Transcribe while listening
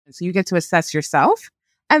So you get to assess yourself,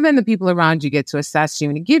 and then the people around you get to assess you.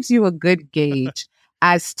 And it gives you a good gauge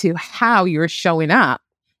as to how you're showing up.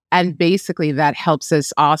 And basically that helps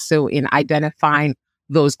us also in identifying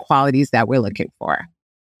those qualities that we're looking for.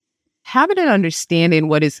 Having an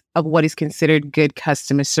understanding of what is considered good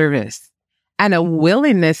customer service and a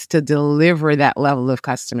willingness to deliver that level of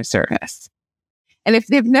customer service. And if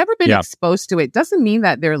they've never been exposed to it, doesn't mean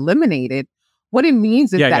that they're eliminated. What it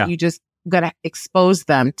means is that you just got to expose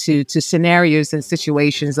them to scenarios and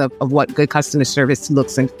situations of what good customer service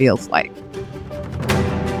looks and feels like.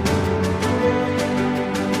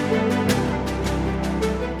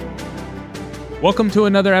 Welcome to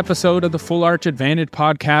another episode of the Full Arch Advantage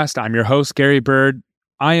podcast. I'm your host, Gary Bird.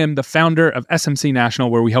 I am the founder of SMC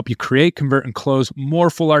National, where we help you create, convert, and close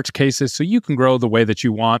more full arch cases so you can grow the way that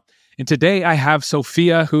you want. And today I have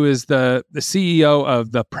Sophia, who is the CEO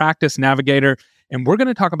of the Practice Navigator. And we're going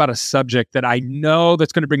to talk about a subject that I know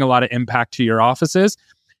that's going to bring a lot of impact to your offices.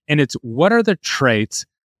 And it's what are the traits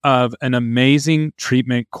of an amazing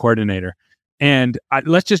treatment coordinator? And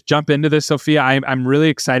let's just jump into this, Sophia. I'm really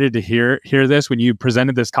excited to hear this. When you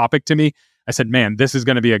presented this topic to me, I said, man, this is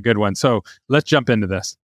going to be a good one. So let's jump into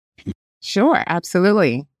this. Sure,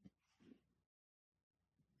 absolutely.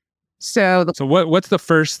 So what's the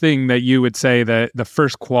first thing that you would say that the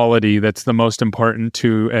first quality that's the most important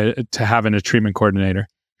to having a treatment coordinator?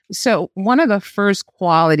 So one of the first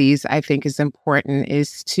qualities I think is important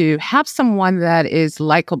is to have someone that is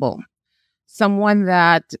likable, someone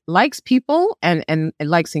that likes people and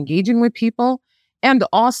likes engaging with people, and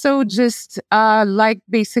also just like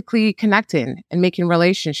basically connecting and making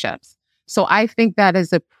relationships. So I think that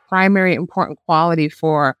is a primary important quality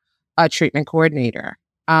for a treatment coordinator.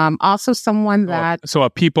 Also someone that... So a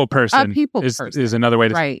people person is another way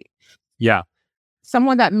to... Right. Yeah.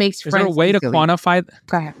 Someone that makes friends. Is there a way easily. to quantify...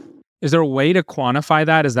 Go ahead. Is there a way to quantify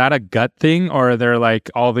that? Is that a gut thing? Or are there like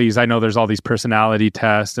all these... I know there's all these personality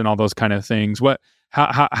tests and all those kind of things.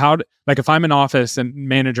 How like if I'm an office and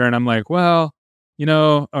manager and I'm like, well, you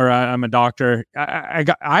know, or I'm a doctor,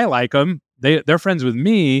 I like them. They're friends with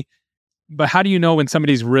me. But how do you know when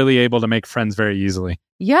somebody's really able to make friends very easily?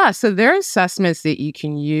 Yeah, so there are assessments that you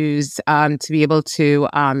can use to be able to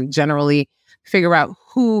generally figure out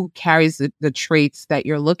who carries the traits that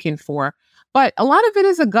you're looking for. But a lot of it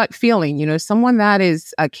is a gut feeling, you know, someone that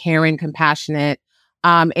is caring, compassionate,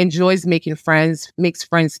 enjoys making friends, makes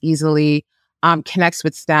friends easily, connects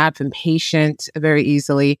with staff and patient very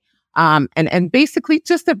easily, and basically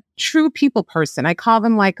just a true people person. I call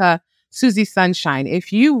them like a Susie Sunshine.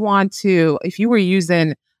 If you were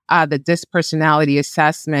using the DISC personality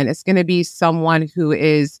assessment, it's going to be someone who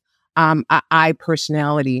is a I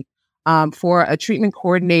personality. For a treatment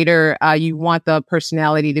coordinator, you want the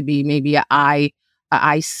personality to be maybe a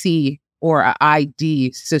IC or a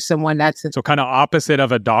ID. So someone that's so kind of opposite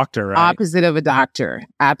of a doctor, right? Opposite of a doctor,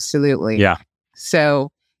 absolutely. Yeah.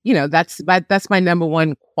 So that's my number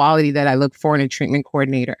one quality that I look for in a treatment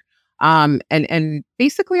coordinator. And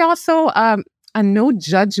basically also a no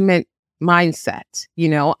judgment mindset. You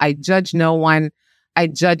know, I judge no one, I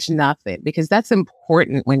judge nothing, because that's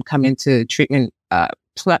important when coming to treatment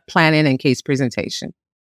planning and case presentation.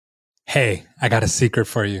 Hey, I got a secret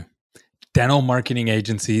for you. Dental marketing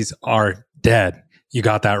agencies are dead. You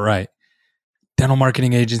got that right. Dental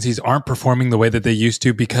marketing agencies aren't performing the way that they used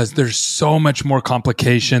to because there's so much more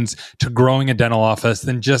complications to growing a dental office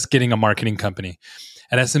than just getting a marketing company.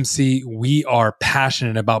 At SMC, we are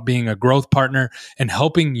passionate about being a growth partner and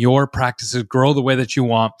helping your practices grow the way that you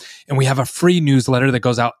want. And we have a free newsletter that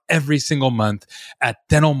goes out every single month at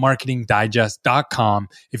dentalmarketingdigest.com.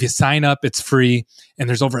 If you sign up, it's free. And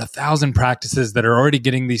there's over 1,000 practices that are already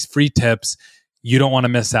getting these free tips. You don't want to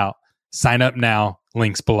miss out. Sign up now.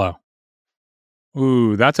 Links below.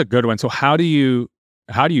 Ooh, that's a good one. So how do you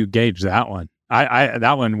gauge that one? I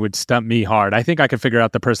that one would stump me hard. I think I could figure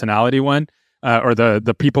out the personality one. Or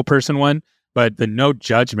the people person one, but the no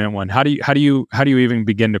judgment one. How do you even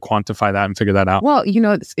begin to quantify that and figure that out? Well,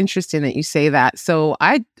 it's interesting that you say that. So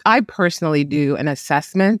I personally do an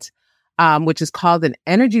assessment, which is called an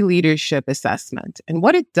energy leadership assessment. And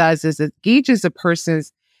what it does is it gauges a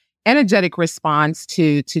person's energetic response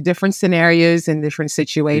to different scenarios and different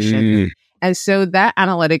situations. And so that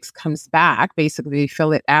analytics comes back, basically we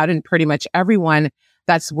fill it out, and pretty much everyone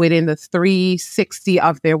that's within the 360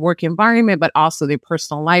 of their work environment, but also their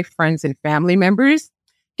personal life, friends and family members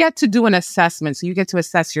get to do an assessment. So you get to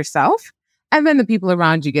assess yourself, and then the people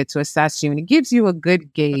around you get to assess you. And it gives you a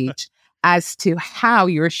good gauge as to how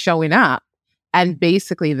you're showing up. And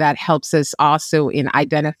basically that helps us also in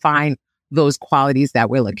identifying those qualities that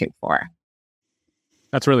we're looking for.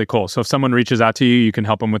 That's really cool. So if someone reaches out to you, you can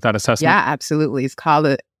help them with that assessment? Yeah, absolutely. It's called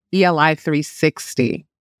a ELI 360.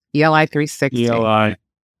 ELI 360. ELI.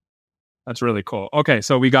 That's really cool. Okay,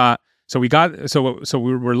 so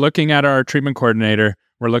we're looking at our treatment coordinator.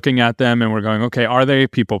 We're looking at them and we're going, okay, are they a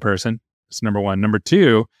people person? That's number one. Number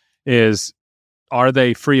two is, are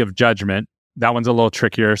they free of judgment? That one's a little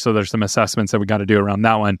trickier. So there's some assessments that we got to do around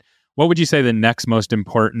that one. What would you say the next most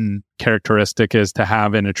important characteristic is to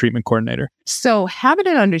have in a treatment coordinator? So having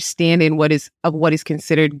an understanding of what is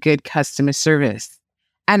considered good customer service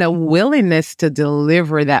and a willingness to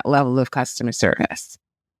deliver that level of customer service.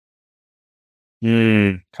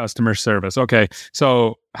 Customer service. Okay.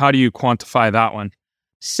 So how do you quantify that one?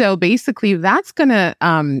 So basically, that's going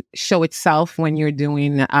to show itself when you're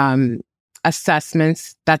doing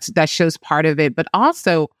assessments. That shows part of it, but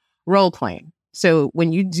also role playing. So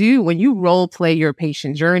when you role play your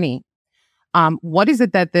patient journey, what is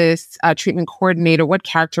it that this treatment coordinator, what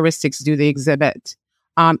characteristics do they exhibit?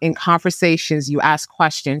 In conversations, you ask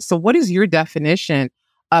questions. So what is your definition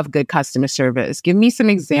of good customer service? Give me some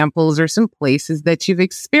examples or some places that you've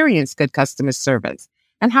experienced good customer service.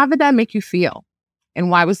 And how did that make you feel? And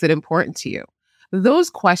why was it important to you? Those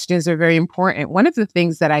questions are very important. One of the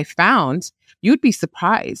things that I found, you'd be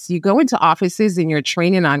surprised. You go into offices and you're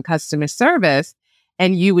training on customer service,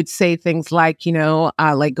 and you would say things like,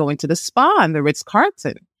 like going to the spa in the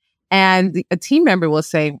Ritz-Carlton. And a team member will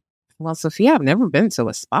say, well, Sophia, I've never been to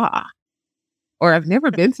a spa, or I've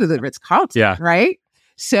never been to the Ritz-Carlton, Yeah. right?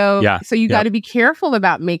 So you got to be careful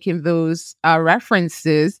about making those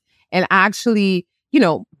references and actually,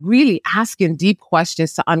 really asking deep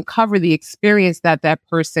questions to uncover the experience that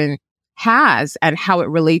person has and how it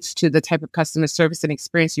relates to the type of customer service and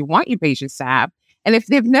experience you want your patients to have. And if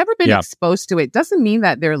they've never been exposed to it, doesn't mean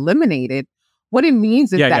that they're eliminated. What it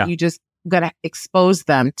means is that you just got to expose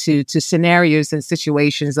them to scenarios and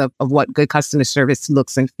situations of what good customer service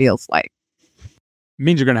looks and feels like. It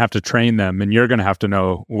means you're going to have to train them, and you're going to have to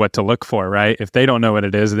know what to look for, right? If they don't know what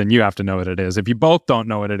it is, then you have to know what it is. If you both don't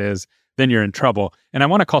know what it is, then you're in trouble. And I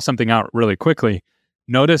want to call something out really quickly.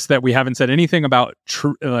 Notice that we haven't said anything about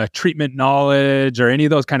treatment knowledge or any of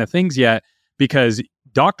those kind of things yet, because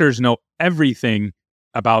doctors know everything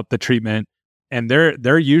about the treatment, and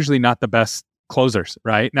they're usually not the best closers,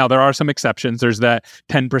 right? Now, there are some exceptions. There's that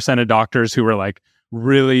 10% of doctors who are like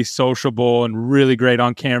really sociable and really great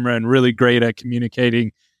on camera and really great at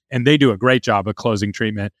communicating, and they do a great job of closing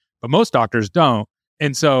treatment, but most doctors don't.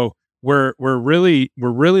 And so we're really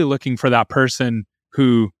looking for that person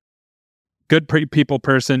who, good people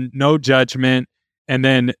person, no judgment, and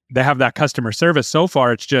then they have that customer service. So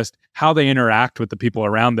far, it's just how they interact with the people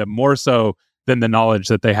around them, more so than the knowledge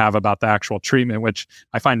that they have about the actual treatment, which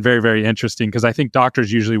I find very, very interesting, because I think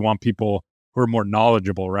doctors usually want people who are more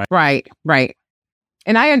knowledgeable, right? Right.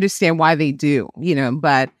 And I understand why they do,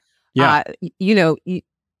 but,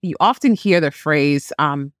 you often hear the phrase,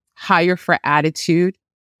 hire for attitude,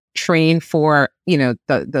 train for,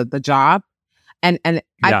 the job. And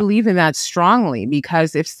I believe in that strongly,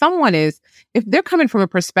 because if they're coming from a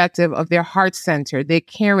perspective of their heart centered, they're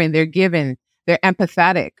caring, they're giving, they're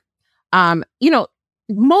empathetic,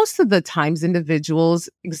 most of the times individuals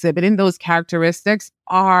exhibiting those characteristics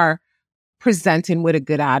are presenting with a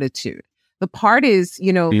good attitude. The part is,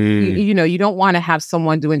 you don't want to have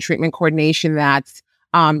someone doing treatment coordination that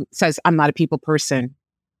says, I'm not a people person,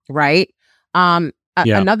 right?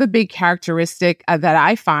 Another big characteristic that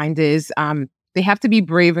I find is they have to be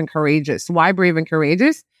brave and courageous. Why brave and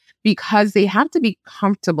courageous? Because they have to be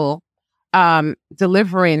comfortable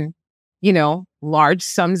delivering, large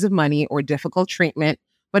sums of money or difficult treatment.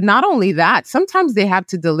 But not only that, sometimes they have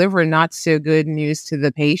to deliver not so good news to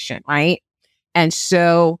the patient, right? And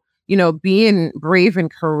so, being brave and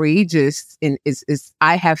courageous is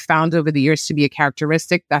I have found over the years to be a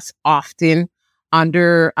characteristic that's often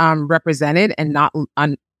represented and not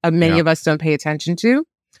many of us don't pay attention to.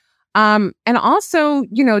 And also,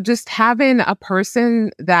 just having a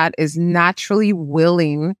person that is naturally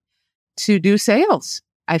willing to do sales.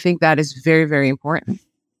 I think that is very, very important.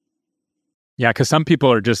 Yeah, because some people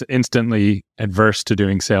are just instantly adverse to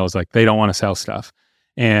doing sales. Like, they don't want to sell stuff.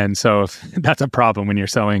 And so that's a problem when you're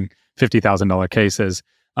selling $50,000 cases.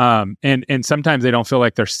 And sometimes they don't feel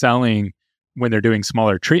like they're selling when they're doing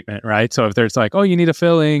smaller treatment, right? So if there's like, oh, you need a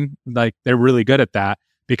filling, like, they're really good at that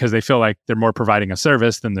because they feel like they're more providing a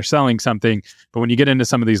service than they're selling something. But when you get into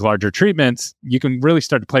some of these larger treatments, you can really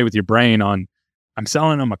start to play with your brain on, I'm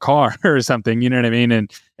selling them a car or something, you know what I mean?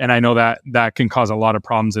 And I know that can cause a lot of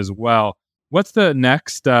problems as well. What's the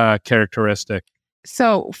next characteristic?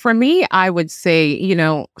 So for me, I would say,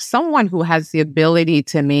 someone who has the ability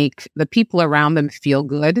to make the people around them feel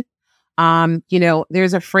good.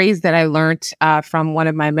 There's a phrase that I learned from one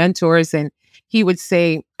of my mentors, and he would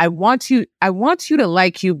say, I want you to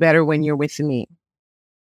like you better when you're with me.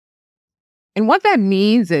 And what that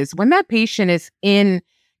means is when that patient is in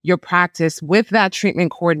your practice with that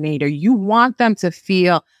treatment coordinator, you want them to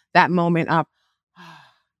feel that moment of,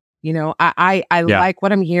 I like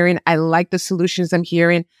what I'm hearing. I like the solutions I'm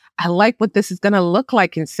hearing. I like what this is going to look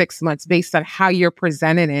like in 6 months based on how you're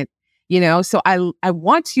presenting it. So I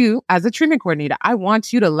want you as a treatment coordinator, I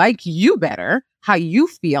want you to like you better, how you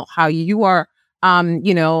feel, how you are,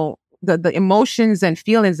 the emotions and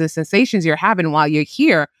feelings and sensations you're having while you're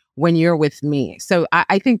here when you're with me. So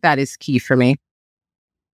I think that is key for me.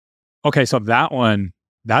 Okay. So that one,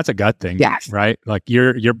 that's a gut thing. Yes. Right. Like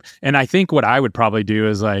and I think what I would probably do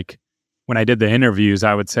is like, when I did the interviews,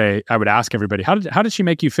 I would ask everybody, how did she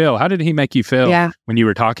make you feel? How did he make you feel when you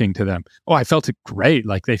were talking to them? Oh, I felt it great.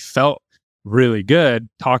 Like they felt really good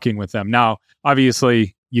talking with them. Now,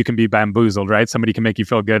 obviously you can be bamboozled, right? Somebody can make you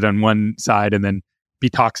feel good on one side and then be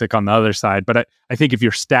toxic on the other side. But I think if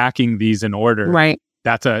you're stacking these in order, right,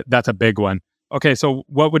 that's a big one. Okay, so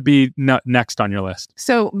what would be next on your list?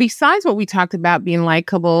 So besides what we talked about, being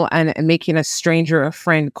likable and making a stranger a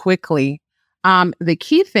friend quickly, the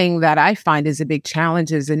key thing that I find is a big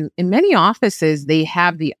challenge is in many offices, they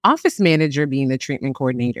have the office manager being the treatment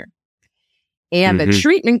coordinator. And the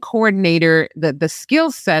treatment coordinator, the skill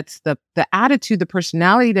sets, the attitude, the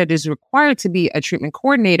personality that is required to be a treatment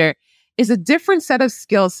coordinator is a different set of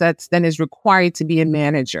skill sets than is required to be a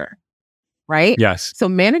manager. Right? Yes. So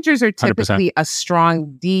managers are typically 100%. A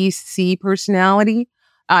strong DC personality.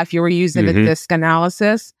 If you were using the DISC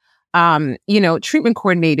analysis, treatment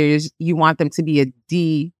coordinators, you want them to be a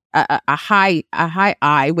D, a high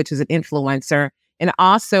I, which is an influencer, and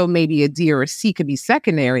also maybe a D or a C could be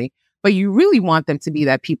secondary. But you really want them to be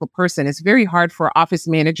that people person. It's very hard for an office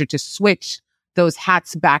manager to switch those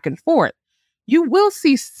hats back and forth. You will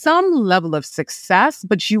see some level of success,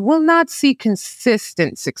 but you will not see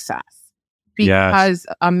consistent success. Because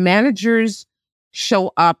managers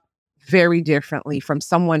show up very differently from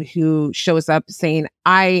someone who shows up saying,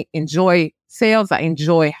 I enjoy sales, I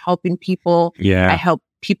enjoy helping people, I help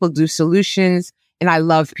people do solutions, and I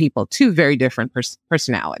love people. Two very different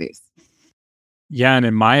personalities. Yeah, and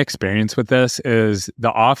in my experience with this is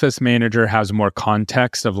the office manager has more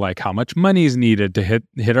context of like how much money is needed to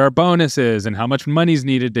hit our bonuses and how much money is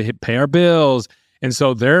needed to pay our bills. And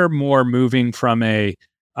so they're more moving from a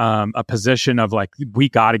position of like, we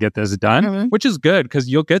got to get this done, which is good because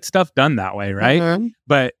you'll get stuff done that way, right?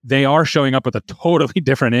 But they are showing up with a totally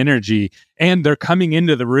different energy, and they're coming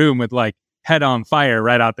into the room with like head on fire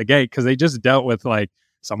right out the gate because they just dealt with like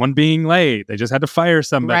someone being late. They just had to fire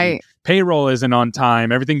somebody. Right. Payroll isn't on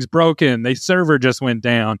time. Everything's broken. The server just went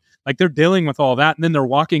down. Like they're dealing with all that, and then they're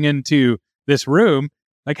walking into this room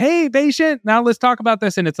like, hey, patient, now let's talk about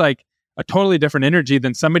this. And it's like a totally different energy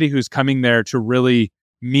than somebody who's coming there to really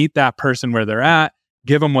meet that person where they're at,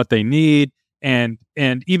 give them what they need. And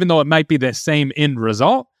even though it might be the same end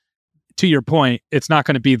result, to your point, it's not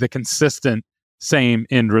going to be the consistent same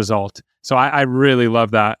end result. So I really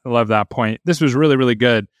love that point. This was really, really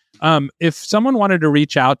good. If someone wanted to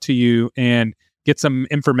reach out to you and get some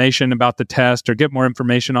information about the test or get more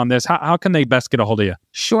information on this, how can they best get a hold of you?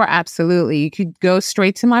 Sure, absolutely. You could go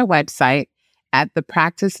straight to my website at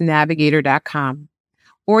thepracticenavigator.com.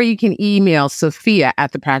 Or you can email Sophia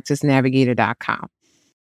at thepracticenavigator.com.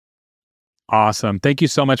 Awesome. Thank you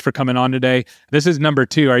so much for coming on today. This is number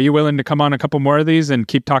 2. Are you willing to come on a couple more of these and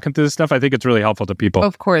keep talking through this stuff? I think it's really helpful to people.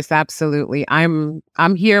 Of course, absolutely. I'm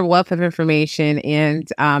here, wealth of information, and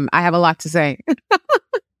I have a lot to say.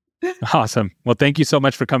 Awesome. Well, thank you so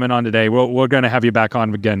much for coming on today. We're going to have you back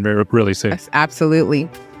on again really soon. Yes, absolutely.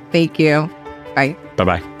 Thank you. Bye.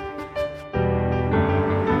 Bye-bye.